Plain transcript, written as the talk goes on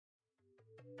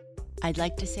I'd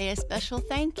like to say a special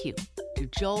thank you to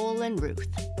Joel and Ruth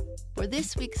for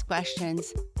this week's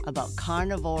questions about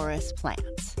carnivorous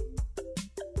plants.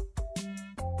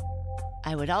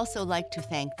 I would also like to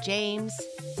thank James,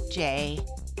 Jay,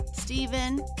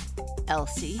 Stephen,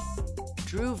 Elsie,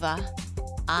 Dhruva,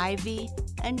 Ivy,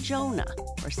 and Jonah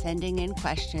for sending in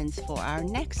questions for our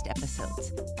next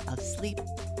episodes of Sleep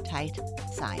Tight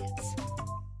Science.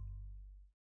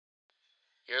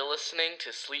 You're listening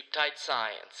to Sleep Tight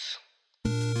Science.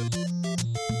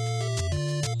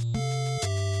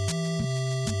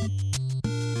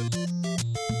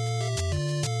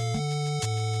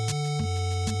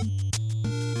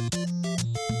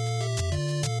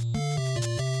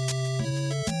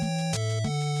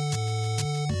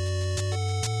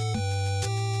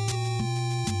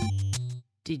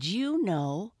 Did you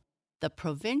know the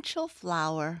provincial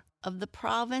flower of the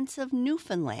province of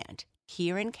Newfoundland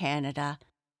here in Canada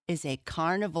is a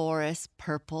carnivorous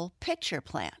purple pitcher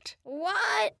plant?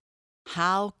 What?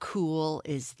 How cool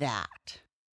is that?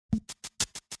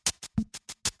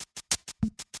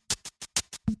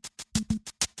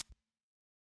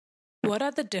 What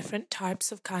are the different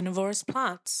types of carnivorous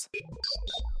plants?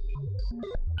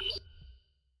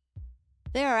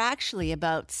 There are actually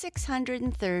about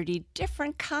 630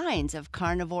 different kinds of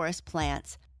carnivorous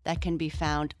plants that can be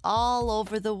found all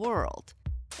over the world,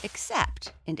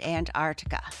 except in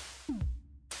Antarctica.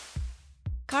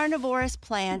 Carnivorous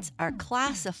plants are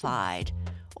classified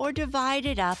or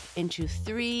divided up into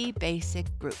 3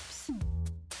 basic groups.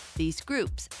 These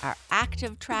groups are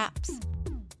active traps,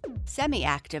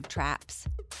 semi-active traps,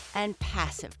 and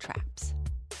passive traps.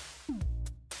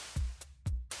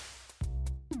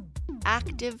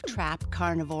 Active trap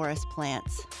carnivorous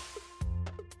plants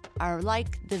are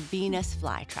like the Venus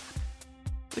flytrap,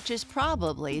 which is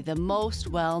probably the most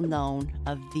well-known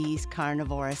of these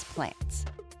carnivorous plants.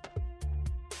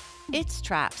 Its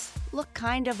traps look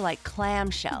kind of like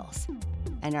clamshells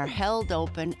and are held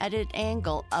open at an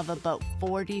angle of about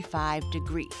 45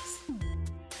 degrees.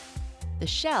 The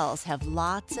shells have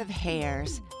lots of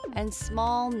hairs and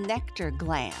small nectar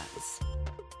glands,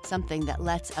 something that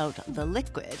lets out the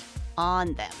liquid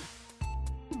on them.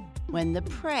 When the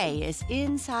prey is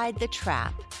inside the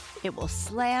trap, it will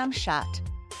slam shut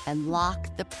and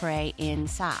lock the prey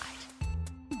inside.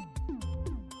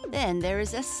 Then there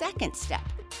is a second step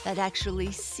that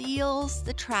actually seals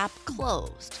the trap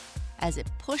closed as it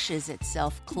pushes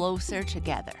itself closer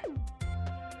together.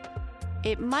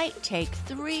 It might take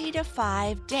 3 to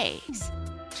 5 days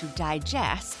to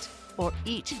digest or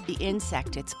eat the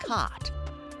insect it's caught,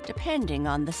 depending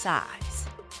on the size.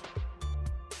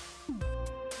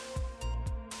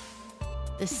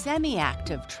 The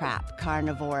semi-active trap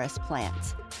carnivorous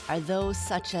plants are those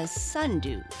such as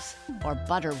sundews or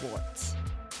butterworts.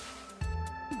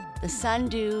 The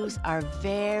sundews are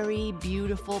very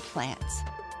beautiful plants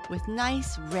with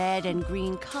nice red and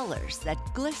green colors that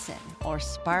glisten or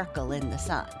sparkle in the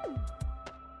sun.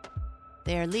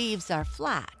 Their leaves are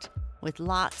flat with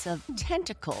lots of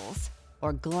tentacles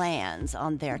or glands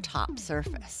on their top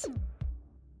surface.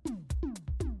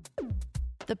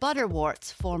 The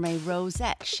butterworts form a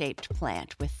rosette-shaped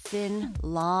plant with thin,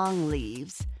 long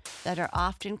leaves that are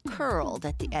often curled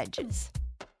at the edges.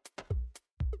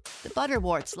 The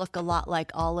butterworts look a lot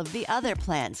like all of the other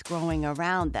plants growing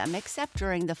around them, except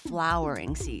during the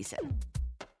flowering season.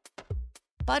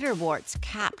 Butterworts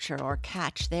capture or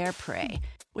catch their prey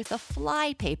with a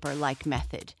flypaper-like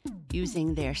method,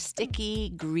 using their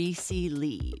sticky, greasy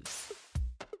leaves.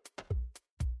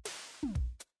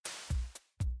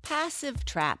 Passive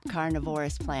trap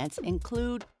carnivorous plants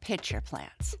include pitcher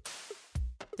plants.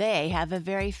 They have a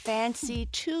very fancy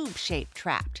tube-shaped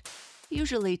trap,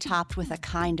 usually topped with a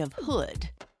kind of hood.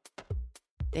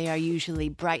 They are usually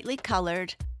brightly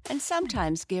colored and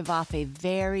sometimes give off a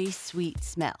very sweet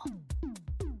smell.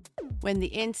 When the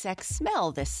insects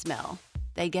smell this smell,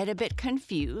 they get a bit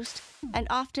confused and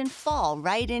often fall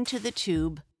right into the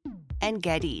tube and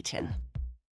get eaten.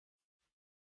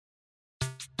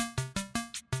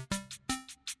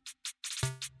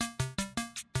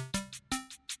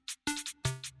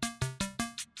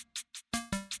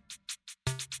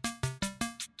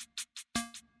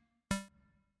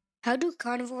 How do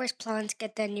carnivorous plants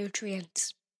get their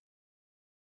nutrients?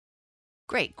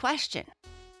 Great question.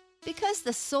 Because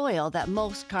the soil that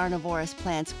most carnivorous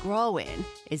plants grow in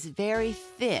is very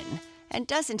thin and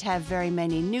doesn't have very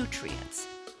many nutrients,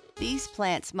 these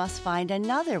plants must find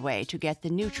another way to get the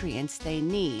nutrients they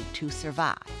need to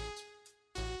survive.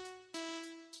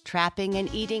 Trapping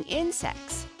and eating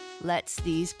insects lets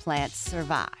these plants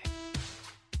survive.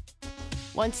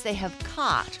 Once they have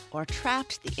caught or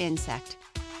trapped the insect,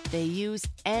 they use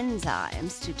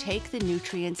enzymes to take the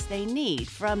nutrients they need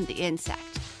from the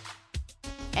insect.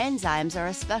 Enzymes are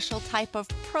a special type of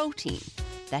protein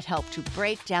that help to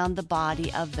break down the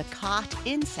body of the caught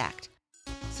insect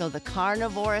so the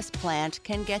carnivorous plant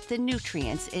can get the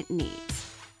nutrients it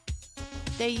needs.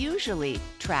 They usually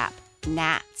trap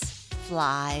gnats,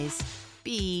 flies,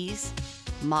 bees,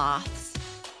 moths,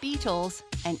 beetles,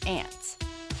 and ants.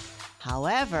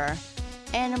 However,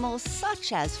 animals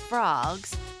such as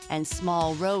frogs and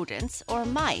small rodents or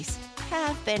mice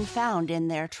have been found in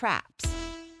their traps.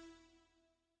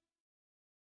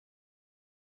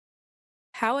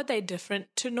 How are they different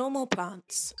to normal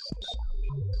plants?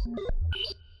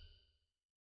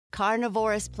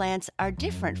 Carnivorous plants are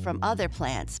different from other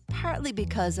plants partly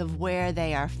because of where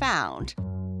they are found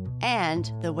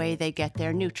and the way they get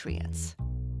their nutrients.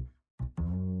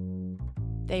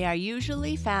 They are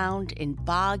usually found in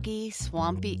boggy,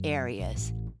 swampy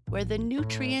areas where the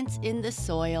nutrients in the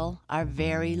soil are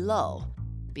very low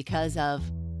because of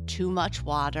too much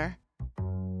water,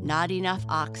 not enough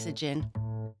oxygen,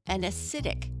 and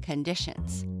acidic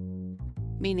conditions,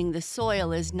 meaning the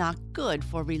soil is not good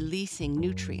for releasing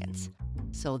nutrients.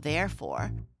 So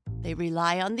therefore, they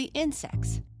rely on the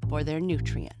insects for their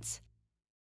nutrients.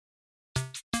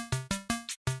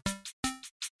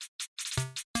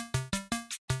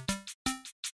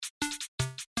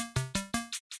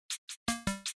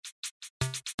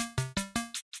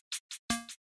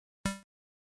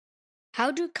 How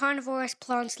do carnivorous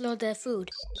plants load their food?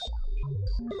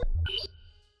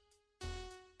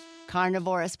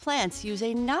 Carnivorous plants use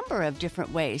a number of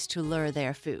different ways to lure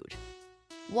their food.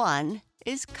 One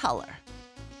is color.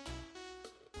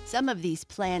 Some of these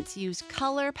plants use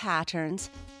color patterns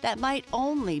that might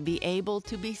only be able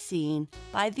to be seen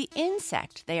by the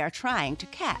insect they are trying to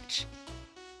catch.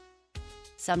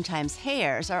 Sometimes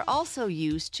hairs are also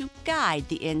used to guide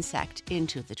the insect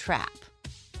into the trap.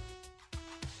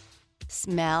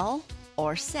 Smell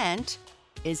or scent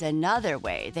is another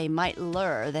way they might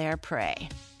lure their prey.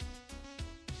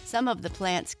 Some of the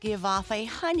plants give off a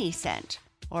honey scent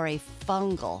or a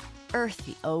fungal,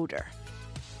 earthy odor.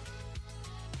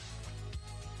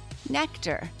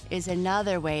 Nectar is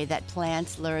another way that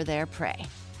plants lure their prey.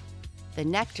 The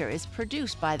nectar is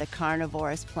produced by the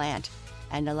carnivorous plant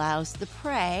and allows the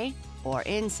prey, or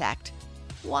insect,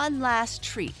 one last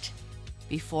treat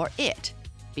before it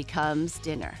becomes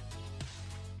dinner.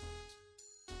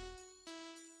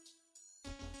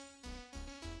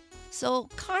 So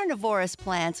carnivorous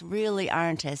plants really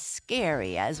aren't as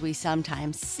scary as we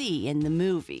sometimes see in the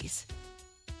movies.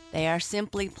 They are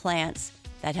simply plants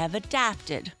that have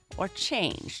adapted or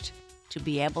changed to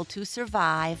be able to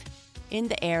survive in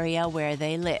the area where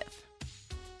they live.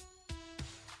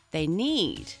 They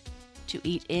need to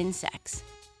eat insects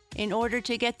in order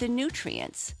to get the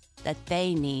nutrients that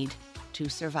they need to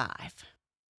survive.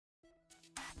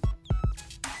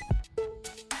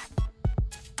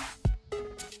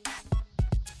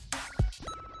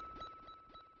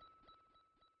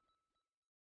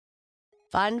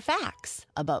 Fun facts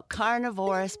about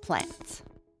carnivorous plants.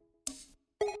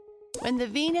 When the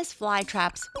Venus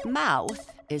flytrap's mouth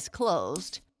is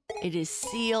closed, it is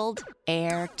sealed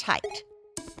airtight.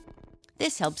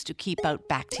 This helps to keep out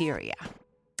bacteria.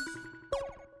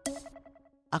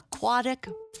 Aquatic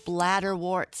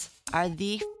bladderworts are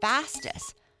the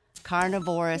fastest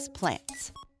carnivorous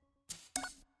plants.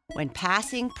 When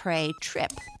passing prey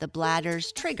trip the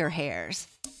bladder's trigger hairs,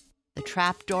 the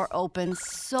trapdoor opens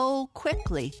so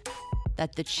quickly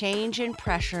that the change in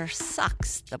pressure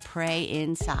sucks the prey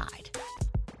inside.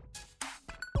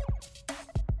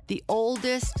 The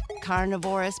oldest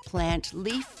carnivorous plant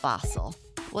leaf fossil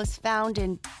was found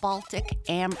in Baltic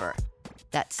amber.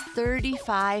 That's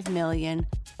 35 million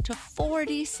to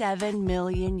 47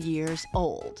 million years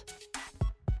old.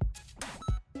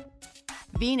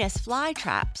 Venus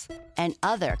flytraps and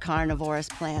other carnivorous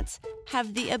plants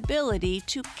have the ability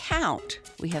to count,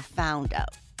 we have found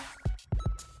out.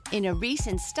 In a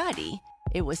recent study,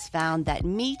 it was found that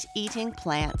meat-eating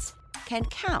plants can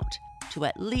count to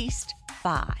at least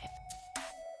 5.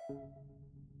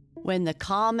 When the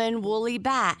common woolly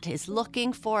bat is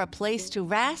looking for a place to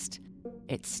rest,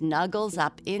 it snuggles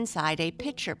up inside a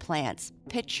pitcher plant's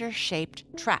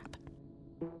pitcher-shaped trap.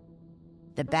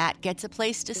 The bat gets a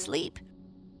place to sleep,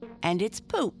 and its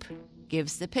poop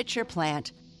gives the pitcher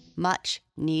plant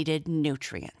much-needed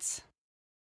nutrients.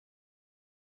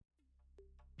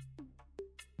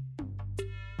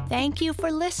 Thank you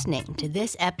for listening to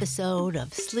this episode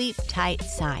of Sleep Tight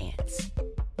Science,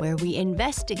 where we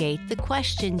investigate the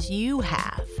questions you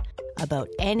have about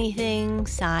anything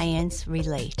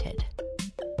science-related.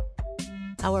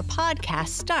 Our podcast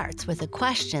starts with a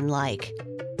question like,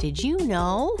 "Did you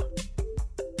know?"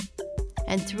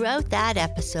 And throughout that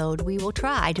episode, we will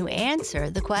try to answer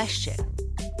the question.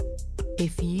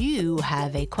 If you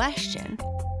have a question,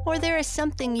 or there is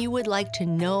something you would like to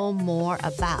know more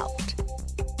about,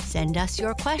 send us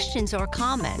your questions or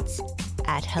comments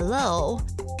at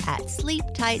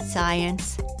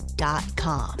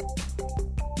hello@sleeptightscience.com.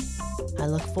 I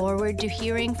look forward to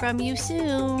hearing from you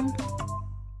soon.